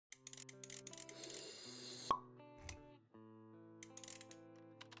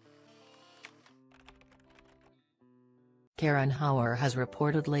Karen Hauer has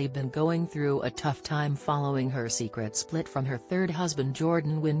reportedly been going through a tough time following her secret split from her third husband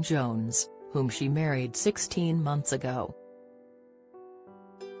Jordan Wynne Jones, whom she married 16 months ago.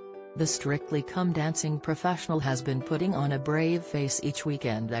 The Strictly Come Dancing professional has been putting on a brave face each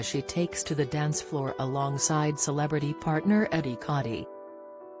weekend as she takes to the dance floor alongside celebrity partner Eddie Cody.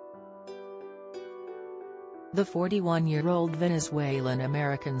 The 41-year-old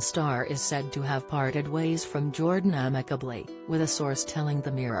Venezuelan-American star is said to have parted ways from Jordan amicably, with a source telling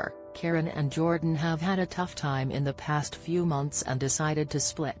The Mirror, "Karen and Jordan have had a tough time in the past few months and decided to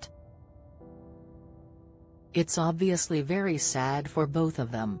split. It's obviously very sad for both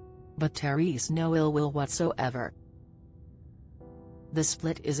of them. But there's no ill will whatsoever. The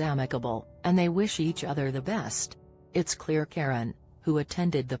split is amicable, and they wish each other the best. It's clear Karen, who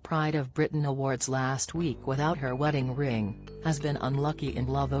attended the Pride of Britain Awards last week without her wedding ring, has been unlucky in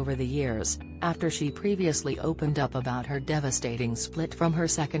love over the years, after she previously opened up about her devastating split from her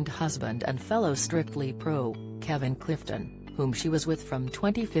second husband and fellow Strictly pro, Kevin Clifton, whom she was with from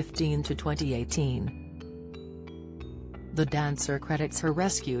 2015 to 2018. The dancer credits her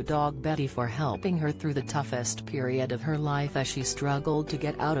rescue dog Betty for helping her through the toughest period of her life as she struggled to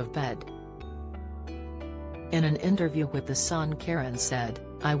get out of bed. In an interview with The Sun, Karen said,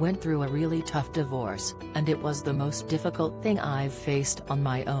 "I went through a really tough divorce, and it was the most difficult thing I've faced on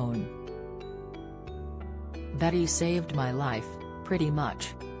my own. Betty saved my life, pretty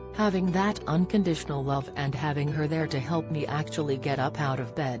much. Having that unconditional love and having her there to help me actually get up out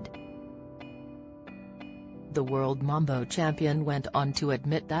of bed." The world Mambo champion went on to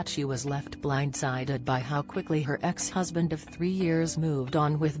admit that she was left blindsided by how quickly her ex-husband of 3 years moved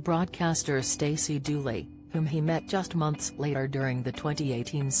on with broadcaster Stacey, whom he met just months later during the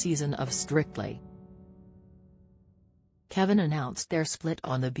 2018 season of Strictly. Kevin announced their split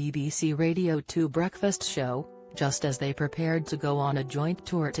on the BBC Radio 2 breakfast show, just as they prepared to go on a joint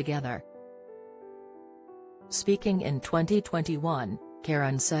tour together. Speaking in 2021,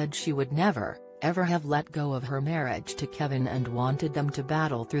 Karen said she would never, ever have let go of her marriage to Kevin and wanted them to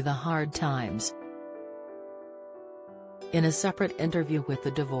battle through the hard times. In a separate interview with the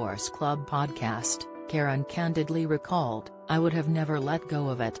Divorce Club podcast, Karen candidly recalled, "I would have never let go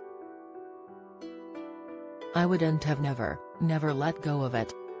of it. I wouldn't have never let go of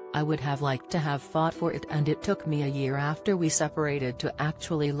it. I would have liked to have fought for it, and it took me a year after we separated to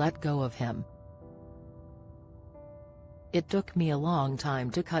actually let go of him. It took me a long time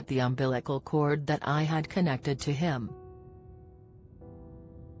to cut the umbilical cord that I had connected to him.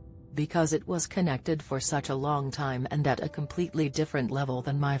 Because it was connected for such a long time and at a completely different level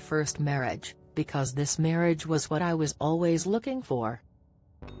than my first marriage, because this marriage was what I was always looking for."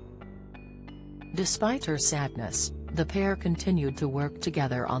 Despite her sadness, the pair continued to work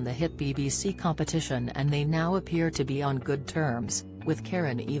together on the hit BBC competition, and they now appear to be on good terms, with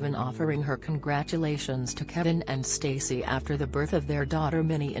Karen even offering her congratulations to Kevin and Stacey after the birth of their daughter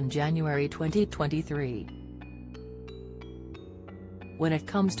Minnie in January 2023. When it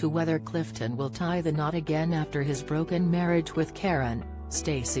comes to whether Clifton will tie the knot again after his broken marriage with Karen,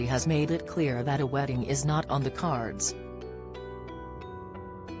 Stacey has made it clear that a wedding is not on the cards.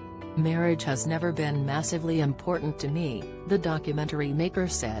 "Marriage has never been massively important to me," the documentary maker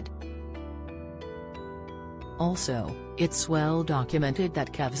said. Also, it's well documented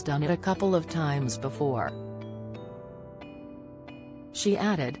that Kev's done it a couple of times before. She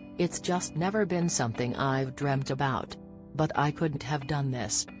added, "It's just never been something I've dreamt about. But I couldn't have done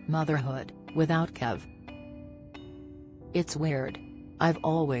this, motherhood, without Kev. It's weird. I've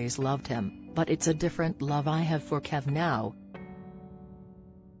always loved him, but it's a different love I have for Kev now."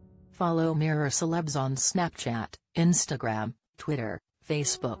 Follow Mirror Celebs on Snapchat, Instagram, Twitter,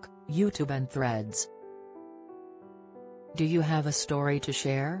 Facebook, YouTube and Threads. Do you have a story to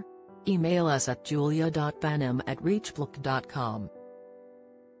share? Email us at julia.banim@reachblock.com.